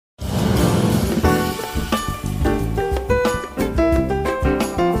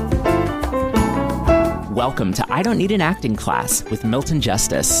Welcome to I Don't Need an Acting Class with Milton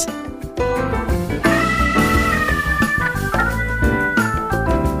Justice.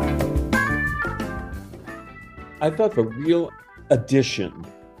 I thought the real addition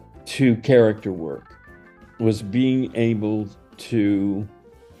to character work was being able to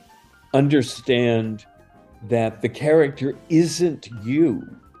understand that the character isn't you.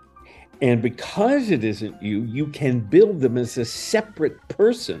 And because it isn't you, you can build them as a separate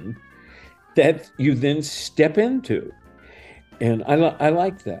person that you then step into. And I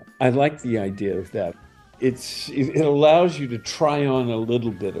like that. I like the idea of that. It allows you to try on a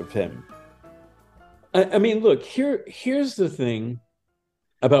little bit of him. I mean, look, here's the thing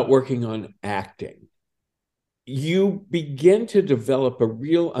about working on acting. You begin to develop a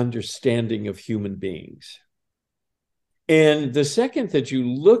real understanding of human beings. And the second that you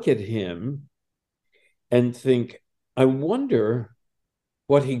look at him and think, I wonder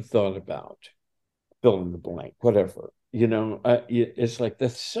what he thought about, fill in the blank, whatever, it's like,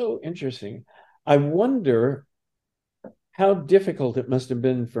 that's so interesting. I wonder how difficult it must have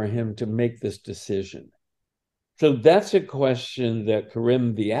been for him to make this decision. So that's a question that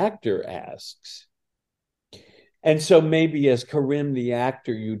Karim the actor asks. And so maybe as Karim the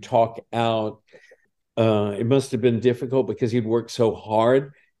actor, you talk out, it must have been difficult because he'd worked so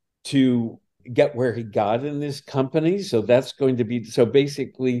hard to get where he got in this company. So that's going to be, so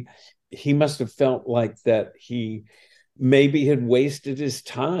basically he must have felt like that he maybe had wasted his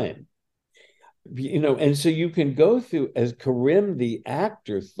time. And so you can go through, as Karim the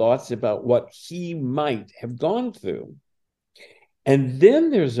actor, thoughts about what he might have gone through. And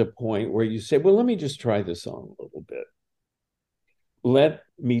then there's a point where you say, well, let me just try this on a little bit. Let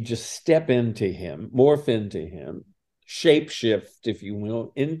me just step into him, morph into him, shapeshift, if you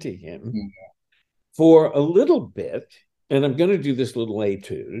will, into him for a little bit. And I'm going to do this little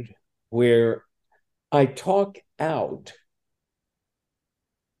etude where I talk out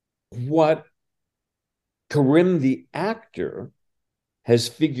what Karim the actor has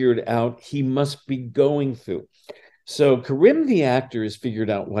figured out he must be going through. So Karim the actor has figured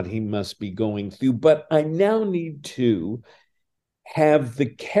out what he must be going through, but I now need to have the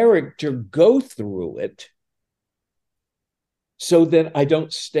character go through it so that I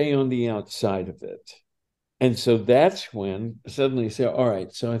don't stay on the outside of it. And so that's when suddenly you say, all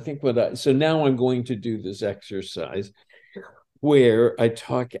right, so I think so now I'm going to do this exercise where I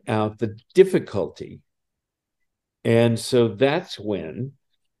talk out the difficulty. And so that's when,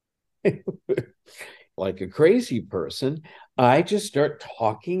 like a crazy person, I just start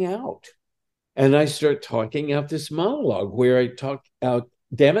talking out. And I start talking out this monologue where I talk out,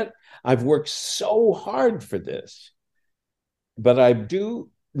 damn it, I've worked so hard for this. But I do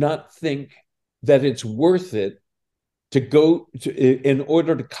not think that it's worth it to go to, in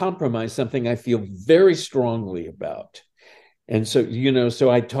order to compromise something I feel very strongly about. And so, so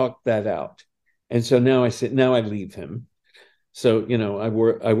I talk that out. And so now I leave him. So, I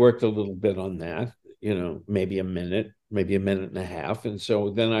worked a little bit on that, maybe a minute and a half. And so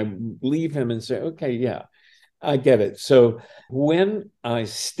then I leave him and say, okay, yeah, I get it. So when I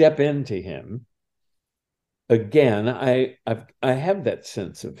step into him, again, I have that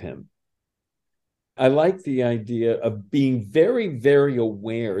sense of him. I like the idea of being very, very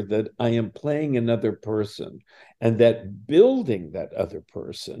aware that I am playing another person and that building that other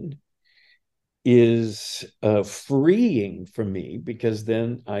person is freeing for me, because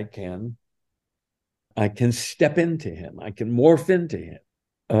then I can step into him. I can morph into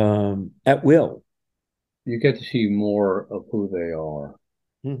him at will. You get to see more of who they are.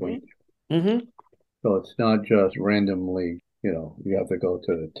 Mm-hmm. Mm-hmm. So it's not just randomly, you have to go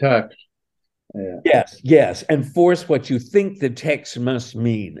to the text. Yes. And force what you think the text must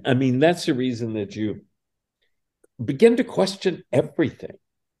mean. I mean, that's the reason that you begin to question everything.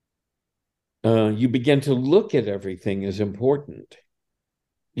 You begin to look at everything as important.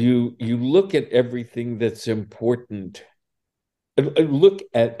 You look at everything that's important. Look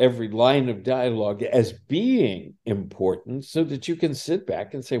at every line of dialogue as being important so that you can sit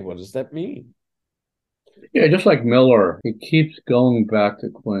back and say, what does that mean? Yeah, just like Miller, he keeps going back to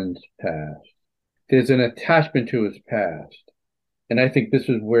Quinn's past. There's an attachment to his past. And I think this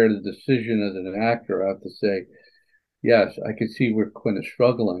is where the decision as an actor, I have to say, yes, I can see where Quinn is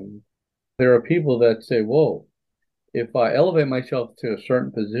struggling. There are people that say, whoa, if I elevate myself to a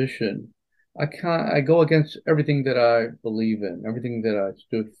certain position, I go against everything that I believe in, everything that I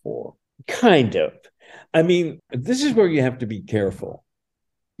stood for. Kind of. I mean, this is where you have to be careful.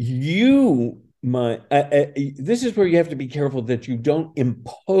 This is where you have to be careful that you don't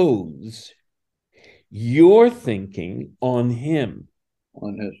impose your thinking on him.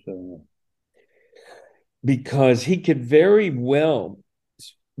 On his because he could very well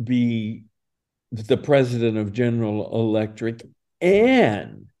be the president of General Electric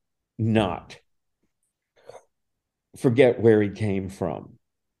and not forget where he came from.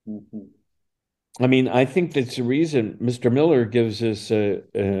 Mhm. I mean, I think that's the reason Mr. Miller gives us a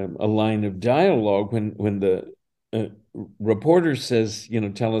line of dialogue when the reporter says,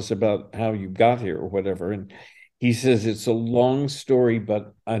 tell us about how you got here or whatever. And he says, it's a long story,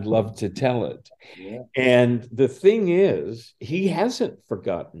 but I'd love to tell it. Yeah. And the thing is, he hasn't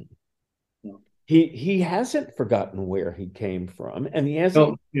forgotten. No. He hasn't forgotten where he came from, and he hasn't.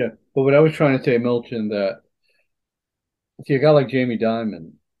 No, yeah. But what I was trying to say, Milton, that see a guy like Jamie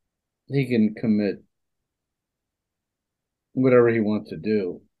Dimon, he can commit whatever he wants to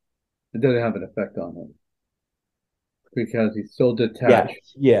do. It doesn't have an effect on him because he's so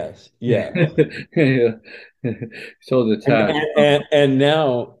detached. Yes. Yeah. So detached. And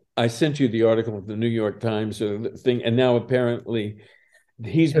now I sent you the article of the New York Times or the thing, and now apparently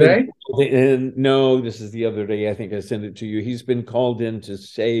he's Today? and no, this is the other day. I think I sent it to you. He's been called in to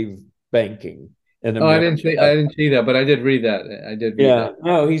save banking in Oh, I America. didn't see that, but I did read that. I did read that.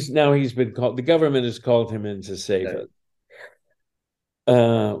 No, he's been called. The government has called him in to save it.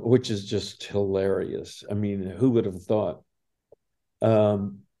 Which is just hilarious. I mean, who would have thought?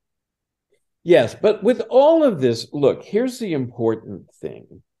 Yes, but with all of this, look, here's the important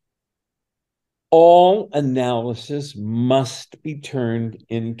thing. All analysis must be turned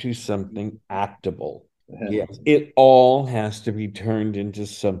into something actable. Yes, it all has to be turned into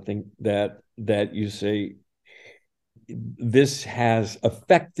something that you say, this has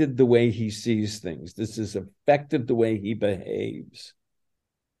affected the way he sees things. This has affected the way he behaves.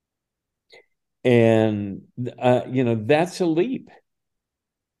 And, that's a leap.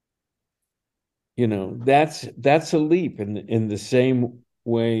 That's a leap in the same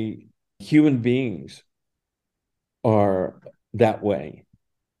way human beings are that way.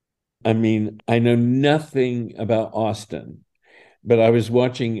 I mean, I know nothing about Austin, but I was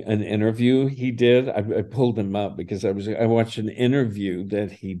watching an interview he did. I pulled him up because I watched an interview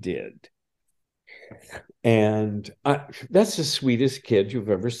that he did. And that's the sweetest kid you've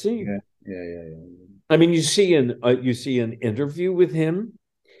ever seen. Yeah. I mean, you see an interview with him,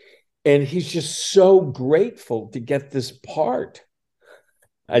 and he's just so grateful to get this part.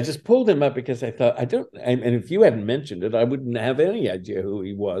 I just pulled him up because I thought, and if you hadn't mentioned it, I wouldn't have any idea who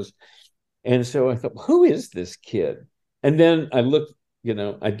he was. And so I thought, who is this kid? And then I looked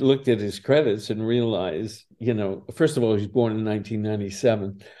at his credits and realized, first of all, he was born in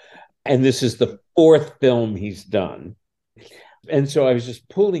 1997. And this is the fourth film he's done. And so I was just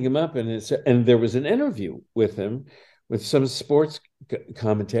pulling him up, and there was an interview with him with some sports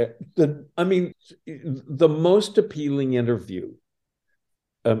commentary. The most appealing interview.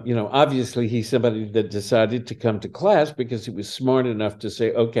 Obviously he's somebody that decided to come to class because he was smart enough to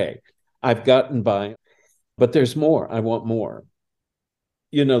say, okay, I've gotten by, but there's more. I want more.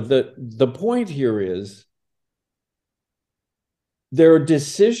 The point here is there are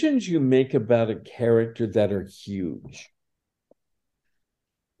decisions you make about a character that are huge.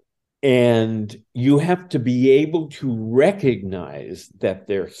 And you have to be able to recognize that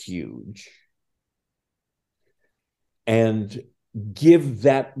they're huge and give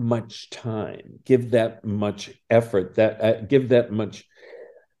that much time, give that much effort, give that much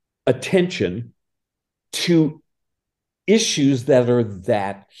attention to issues that are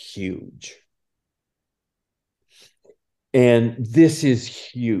that huge. And this is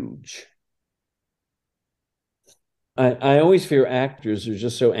huge. I always fear actors are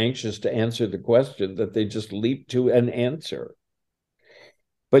just so anxious to answer the question that they just leap to an answer.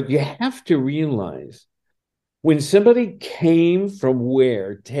 But you have to realize when somebody came from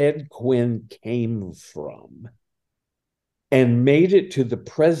where Ted Quinn came from and made it to the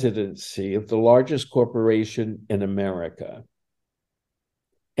presidency of the largest corporation in America,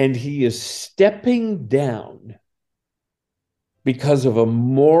 and he is stepping down because of a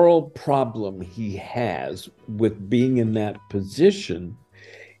moral problem he has with being in that position,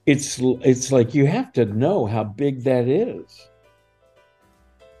 it's like you have to know how big that is.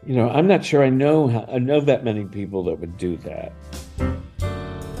 I'm not sure I know that many people that would do that.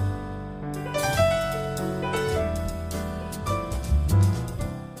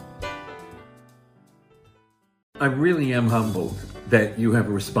 I really am humbled that you have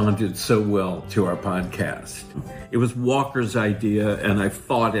responded so well to our podcast. It was Walker's idea, and I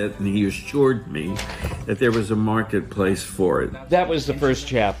fought it, and he assured me that there was a marketplace for it. That was the first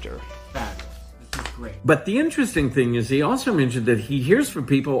chapter. Fabulous. This is great. great. But the interesting thing is he also mentioned that he hears from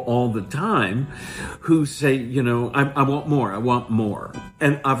people all the time who say, I want more, I want more.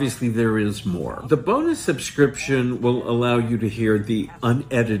 And obviously there is more. The bonus subscription will allow you to hear the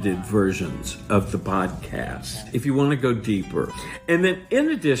unedited versions of the podcast if you want to go deeper. And then in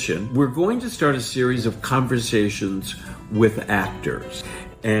addition, we're going to start a series of conversations with actors.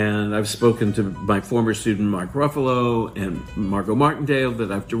 And I've spoken to my former student, Mark Ruffalo, and Margot Martindale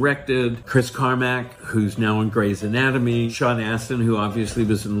that I've directed, Chris Carmack, who's now in Grey's Anatomy, Sean Astin, who obviously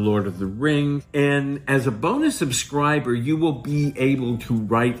was in Lord of the Rings. And as a bonus subscriber, you will be able to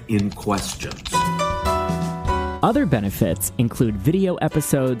write in questions. Other benefits include video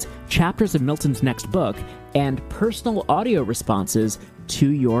episodes, chapters of Milton's next book, and personal audio responses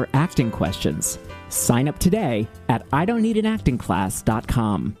to your acting questions. Sign up today at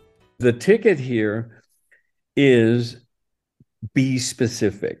idon'tneedanactingclass.com. The ticket here is be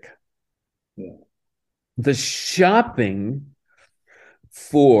specific. Yeah. The shopping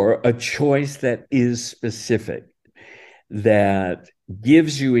for a choice that is specific, that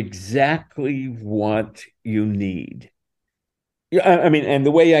gives you exactly what you need. I mean, and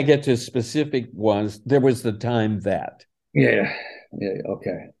the way I get to specific was there was the time that. Yeah,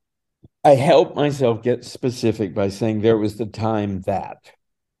 okay. I helped myself get specific by saying there was the time that.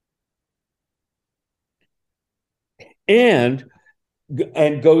 And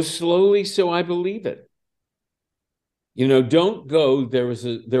go slowly so I believe it. Don't go, there was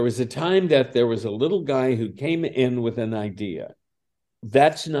a time that there was a little guy who came in with an idea.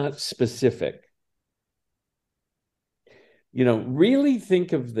 That's not specific. Really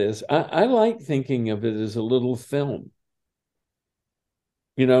think of this. I like thinking of it as a little film.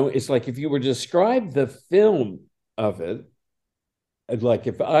 It's like if you were to describe the film of it, like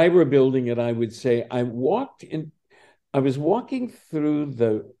if I were building it, I would say I was walking through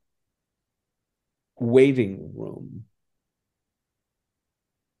the waiting room.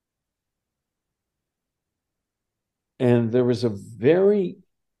 And there was a very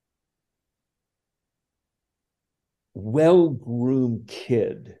well-groomed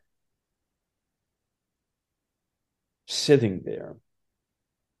kid sitting there.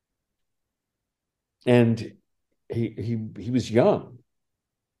 And he was young.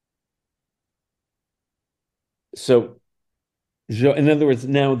 So in other words,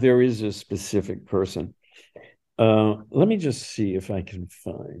 now there is a specific person. Let me just see if I can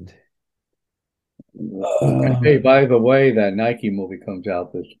find. Hey, by the way, that Nike movie comes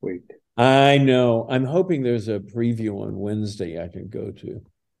out this week. I know. I'm hoping there's a preview on Wednesday I can go to.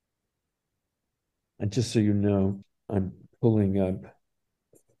 And just so you know, I'm pulling up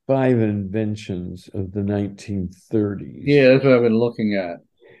 5 inventions of the 1930s. Yeah, that's what I've been looking at.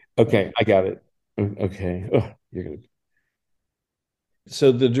 Okay, I got it. Okay. Oh, you're good.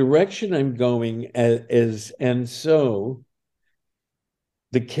 So the direction I'm going is, and so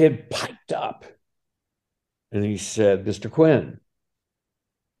the kid piped up and he said, Mr.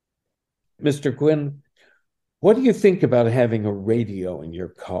 Quinn, what do you think about having a radio in your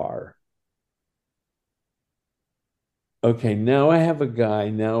car? Okay, now I have a guy,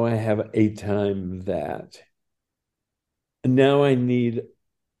 now I have a time that. And now I need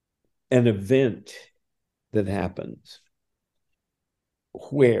an event that happens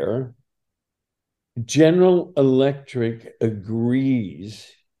where General Electric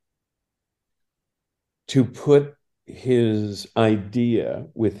agrees to put his idea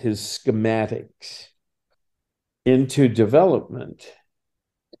with his schematics into development,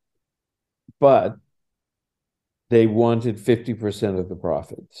 but they wanted 50% of the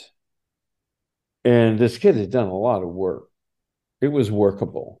profits. And this kid had done a lot of work. It was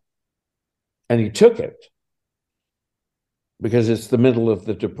workable. And he took it because it's the middle of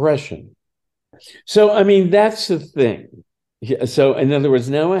the Depression. So, I mean, that's the thing. So, in other words,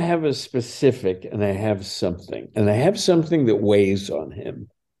 now I have a specific and I have something. And I have something that weighs on him.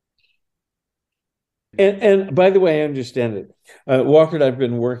 And by the way, I understand it. Walker and I've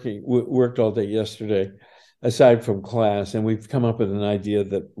been worked all day yesterday, aside from class, and we've come up with an idea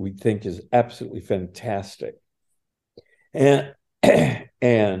that we think is absolutely fantastic. And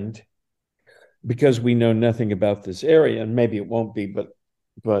because we know nothing about this area, and maybe it won't be, but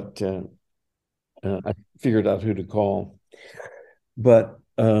I figured out who to call. But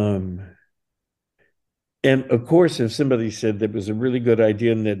and of course, if somebody said that was a really good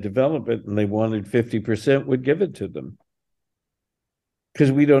idea and they'd develop it and they wanted 50%, we'd give it to them.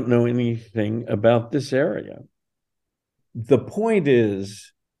 Because we don't know anything about this area. The point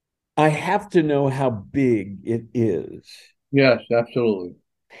is, I have to know how big it is. Yes, absolutely.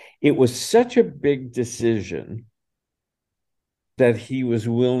 It was such a big decision that he was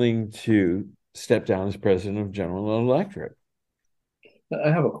willing to step down as president of General Electric. I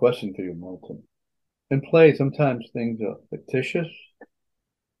have a question for you, Milton. In play, sometimes things are fictitious.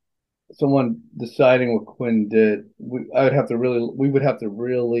 Someone deciding what Quinn did, we would have to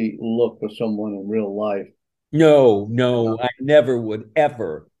really look for someone in real life. No, I never would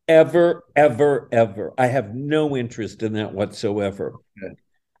ever. I have no interest in that whatsoever. Okay.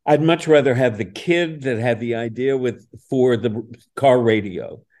 I'd much rather have the kid that had the idea for the car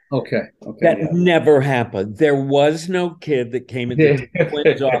radio. Okay. That never happened. There was no kid that came into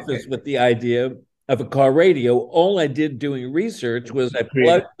Quinn's office with the idea of a car radio. All I did doing research was I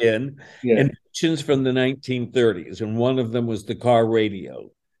plugged in inventions from the 1930s, and one of them was the car radio.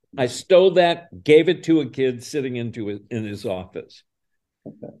 I stole that, gave it to a kid sitting in his office.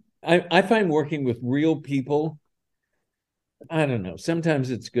 Okay. I find working with real people, I don't know.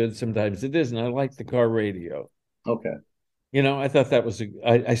 Sometimes it's good, sometimes it isn't. I like the car radio. Okay. I thought that was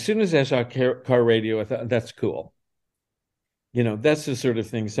as soon as I saw car radio, I thought that's cool. That's the sort of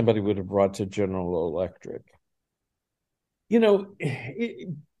thing somebody would have brought to General Electric.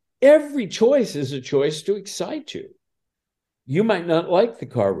 Every choice is a choice to excite you. You might not like the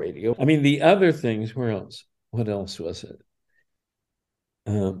car radio. I mean, the other things, where else? What else was it?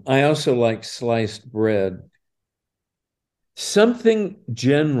 I also like sliced bread. Something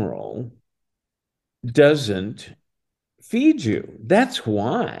general doesn't feed you. That's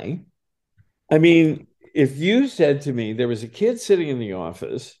why. I mean, if you said to me, there was a kid sitting in the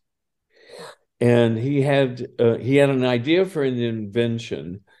office and he had an idea for an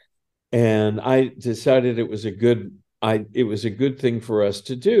invention, and I decided it was a good thing for us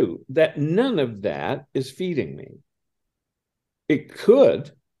to do, that none of that is feeding me. It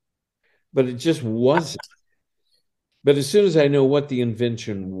could, but it just wasn't. But as soon as I know what the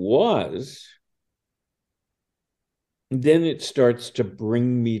invention was, then it starts to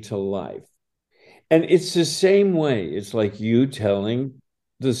bring me to life. And it's the same way. It's like you telling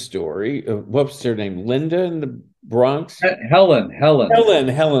the story of, what's her name? Linda in the Bronx? Helen.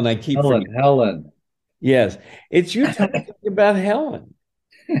 I keep forgetting. Helen. Yes. It's you talking about Helen.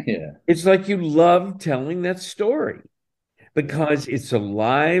 Yeah. It's like you love telling that story because it's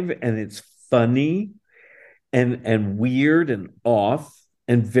alive and it's funny and weird and off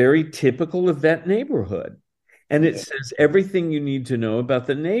and very typical of that neighborhood. And it says everything you need to know about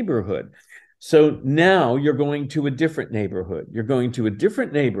the neighborhood. So now you're going to a different neighborhood. You're going to a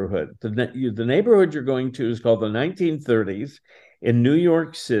different neighborhood. The neighborhood you're going to is called the 1930s in New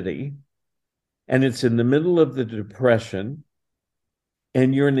York City. And it's in the middle of the Depression.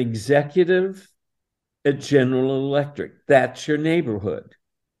 And you're an executive at General Electric. That's your neighborhood.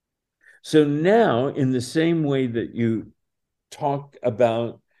 So now, in the same way that you talk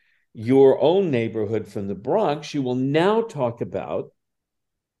about your own neighborhood from the Bronx, you will now talk about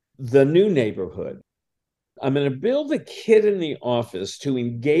the new neighborhood. I'm going to build a kid in the office to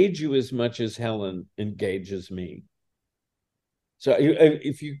engage you as much as Helen engages me. So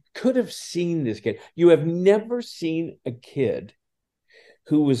if you could have seen this kid, you have never seen a kid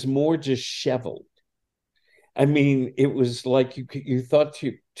who was more disheveled. I mean, it was like you thought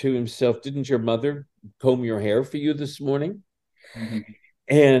to himself, didn't your mother comb your hair for you this morning? Mm-hmm.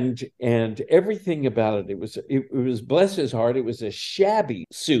 And everything about it was bless his heart, it was a shabby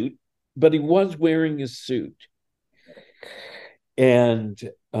suit, but he was wearing a suit. And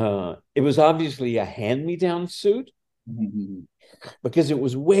it was obviously a hand-me-down suit, mm-hmm. because it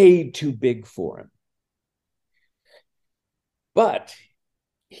was way too big for him. But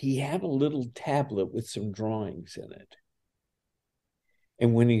he had a little tablet with some drawings in it.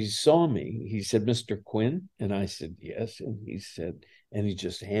 And when he saw me, he said, "Mr. Quinn?" And I said, "Yes." And he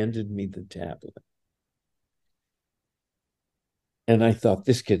just handed me the tablet. And I thought,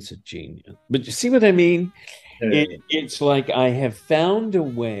 this kid's a genius. But you see what I mean? It's like I have found a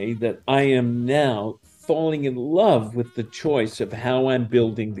way that I am now falling in love with the choice of how I'm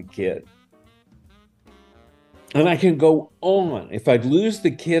building the kid. And I can go on. If I lose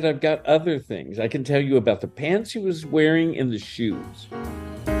the kid, I've got other things. I can tell you about the pants he was wearing and the shoes.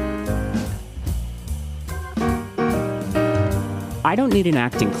 I Don't Need an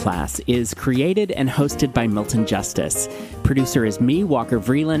Acting Class is created and hosted by Milton Justice. Producer is me, Walker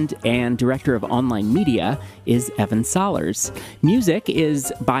Vreeland, and director of online media is Evan Sollers. Music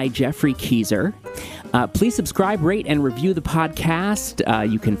is by Jeffrey Keyser. Please subscribe, rate, and review the podcast.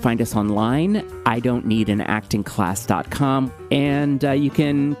 You can find us online, idon'tneedanactingclass.com, and you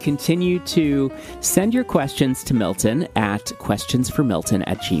can continue to send your questions to Milton at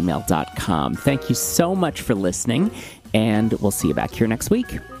questionsformilton@gmail.com. Thank you so much for listening, and we'll see you back here next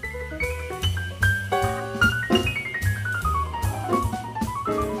week.